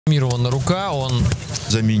Травмирована рука, он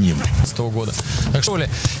заменим с того года. Так что,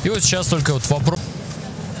 и вот сейчас только вот вопрос.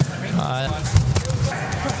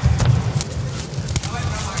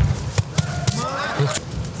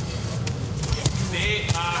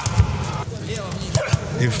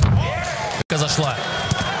 Зашла.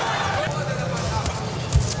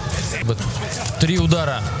 3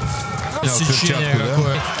 удара. Сечение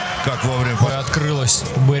какое. Да? Как вовремя открылось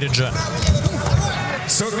у Бериджа.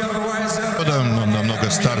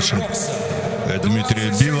 Намного старше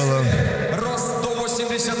Дмитрия Бивола.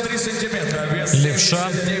 Левша,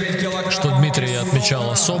 что Дмитрий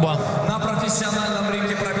отмечал особо. На профессиональном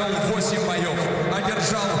ринге провел 8 боев.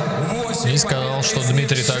 Одержал 8 и сказал, что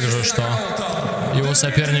Дмитрий также, что его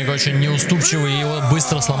соперник очень неуступчивый, и его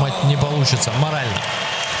быстро сломать не получится морально.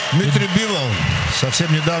 Дмитрий Бивол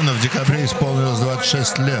совсем недавно, в декабре, исполнилось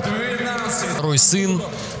 26 лет. Второй сын,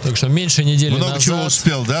 так что меньше недели много назад. чего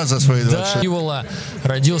успел, да, за свои 26 лет? Бивола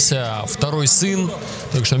родился второй сын,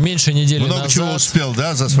 так что меньше недели много назад. чего успел,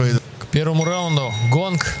 да, за свои. К первому раунду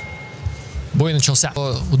гонг. Бой начался.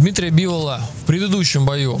 У Дмитрия Бивола в предыдущем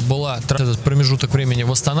бою была этот промежуток времени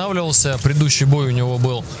восстанавливался. Предыдущий бой у него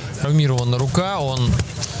был травмирована рука, он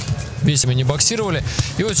весь не боксировали.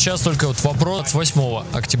 И вот сейчас только вот вопрос с 8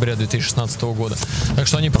 октября 2016 года. Так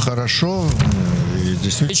что они хорошо. И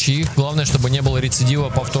действительно. И главное, чтобы не было рецидива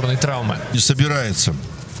повторной травмы. Не собирается.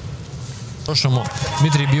 По-хорошему,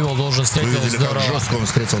 Дмитрий Бивол должен встретить. Вы видели, как жестко он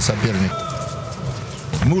встретил соперника.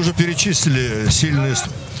 Мы уже перечислили сильные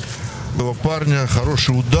этого парня,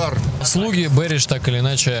 хороший удар. Слуги Беридж так или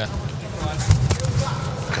иначе.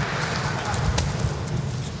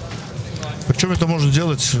 Причем это можно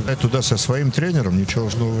делать туда со своим тренером, ничего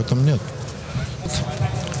в этом нет.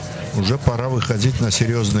 Уже пора выходить на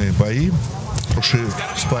серьезные бои. Хорошие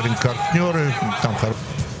спарринг-партнеры.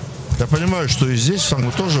 Я понимаю, что и здесь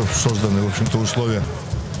тоже созданы, в общем-то, условия.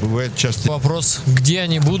 Бывает часто. Вопрос, где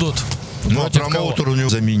они будут. Но промоутер у него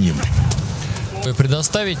заменим.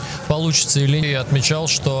 Предоставить получится или нет. Я отмечал,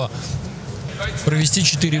 что провести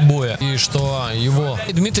 4 боя. И что его...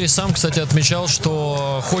 И Дмитрий сам, кстати, отмечал,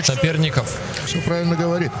 что хочет соперников. Все правильно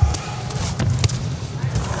говорит.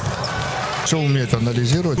 Все умеет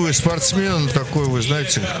анализировать. Вы спортсмен такой, вы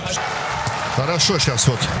знаете. Хорошо сейчас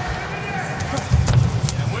вот.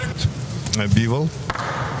 Бивол.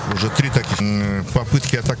 Уже 3 таких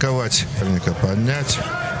попытки атаковать. Поднять.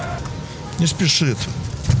 Не спешит.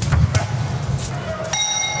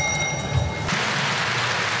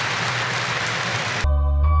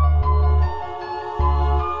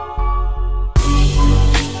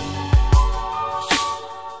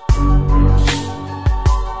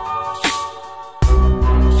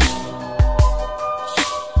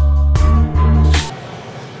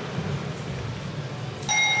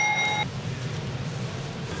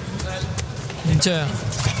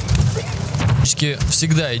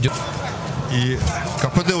 Всегда идет. И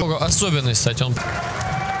КПД особенность, кстати, он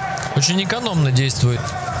очень экономно действует.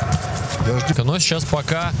 Но сейчас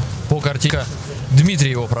пока по картинке Дмитрий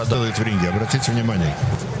его продал. В ринге, обратите внимание.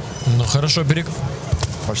 Ну хорошо,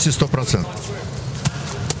 почти 100%.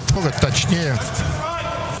 Много точнее.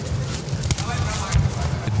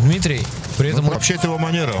 Дмитрий, при этом вообще это его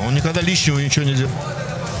манера. Он никогда лишнего ничего не делает.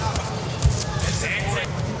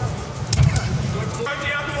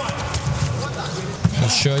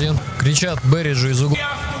 Еще один. Кричат Бериджу из угла.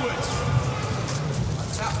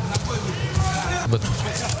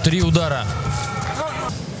 3 удара.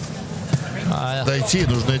 Дойти,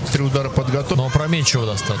 нужно эти 3 удара подготовить. Но опрометчиво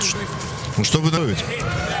достаточно. Ну, чтобы давить.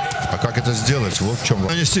 А как это сделать? Вот в чем.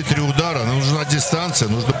 Нанести 3 удара, нужна дистанция,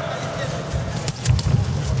 нужно...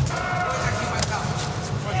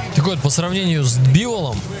 Так вот, по сравнению с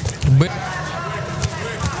Биволом,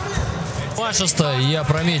 машисто и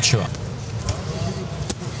опрометчиво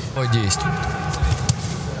действует.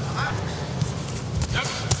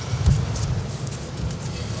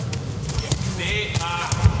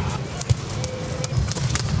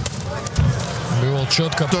 Бивол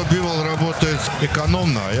четко. Бивол работает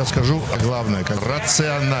экономно, а я скажу главное, как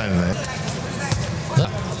рационально. Да?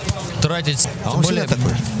 Тратить. А он более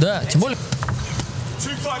такой. Да, тем более.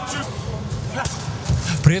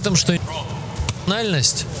 При этом, что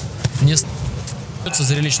рациональность не становится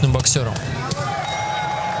зрелищным боксером.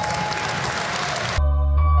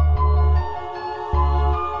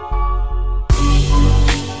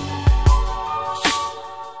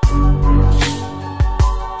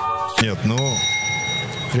 Нет, ну,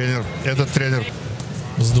 тренер, этот тренер.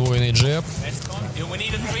 Сдвоенный джеб.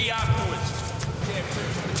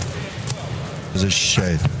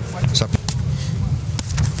 Защищает.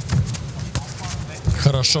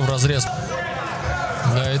 Хорошо в разрез.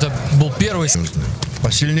 Да, это был первый.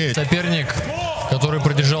 Посильнее. Соперник, который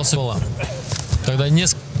продержался. Тогда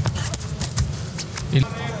несколько.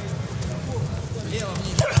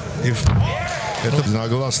 Это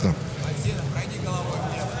одногласно.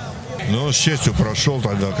 Но с честью прошел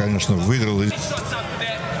тогда, конечно, выиграл.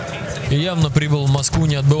 И явно прибыл в Москву,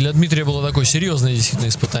 не отбыл. Для Дмитрия было такое серьезное действительно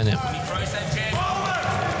испытание.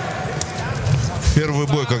 Первый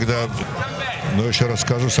бой, когда, ну еще раз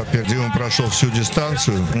скажу, соперник Дима прошел всю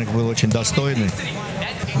дистанцию. Был очень достойный.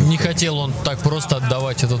 Не хотел он так просто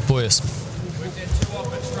отдавать этот пояс.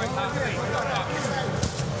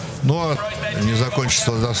 Но не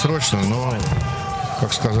закончится досрочно, но,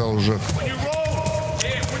 как сказал уже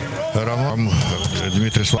Роман,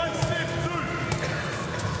 Дмитрий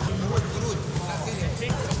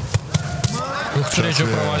Встречу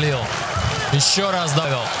провалил. Еще раз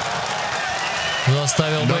давил.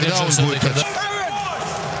 Заставил Бериджа все-таки. Да?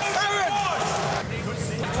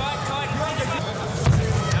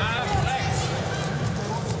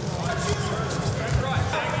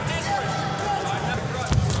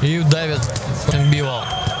 И давит Бивол.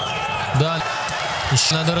 Да.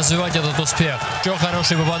 Еще надо развивать этот успех. Еще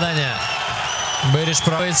хорошие попадания. Беридж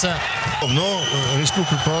правится. Но рискует.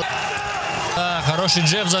 Да, хороший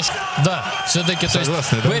джеб за... Да, все-таки, то есть,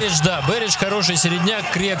 да? Беридж, да, Беридж хороший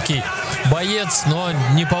середняк, крепкий боец, но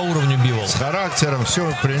не по уровню Бивол. С характером,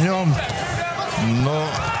 все при нем, но...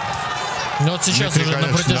 Вот сейчас Дмитрий, уже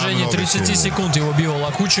конечно, на протяжении 30 секунд его Бивол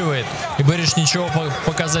окучивает, и Беридж ничего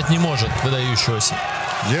показать не может, выдающегося.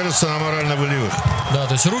 Держится на морально-волевых. Да,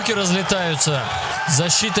 то есть руки разлетаются,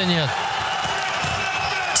 защиты нет.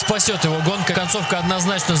 Спасет его гонка, концовка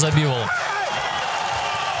однозначно за Бивол.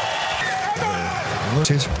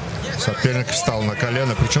 Соперник встал на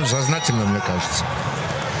колено, причем сознательно, мне кажется.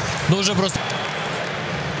 Ну уже просто...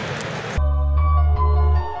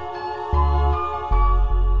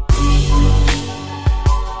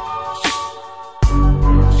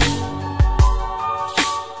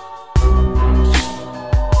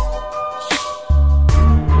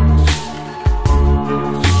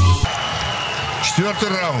 Четвертый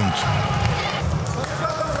раунд.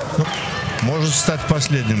 Может стать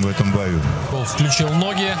последним в этом бою. Включил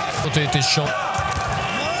ноги. Вот и еще.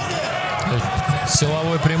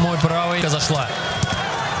 Силовой прямой правой. Зашла.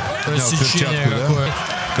 Рассечение какое. Да?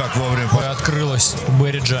 Как вовремя. Открылось у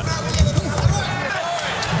Бериджа.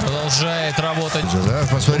 Продолжает работать. Да,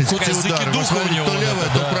 посмотрите, какие удары. Посмотрите, то левое,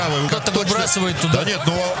 то правое. Кто-то выбрасывает туда. Да нет,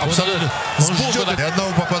 ну абсолютно. Он ждет ни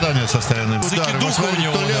одного попадания со стороны. Удары.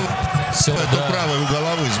 Посмотрите, то левое, то правое у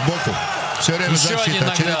головы, сбоку. Все время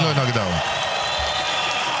защита, очередной нокдаун.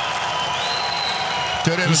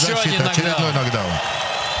 Все время защита, очередной нокдаун.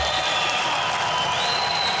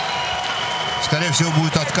 Скорее всего,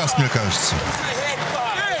 будет отказ, мне кажется.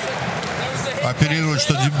 Оперирует,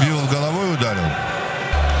 что Бивол головой ударил.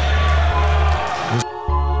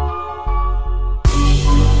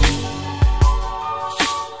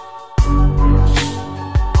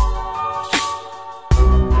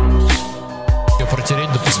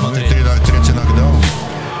 Протереть, да посмотреть. Третий нокдаун.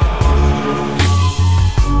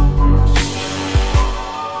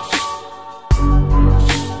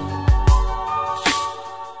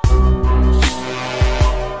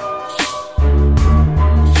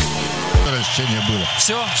 Было.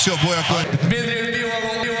 Все, бой окончен. Дмитрию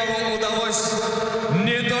Биволу удалось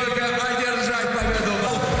не только одержать победу,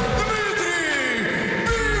 но Дмитрий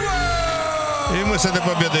Бивол! И мы с этой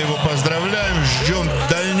победой его поздравляем. Ждем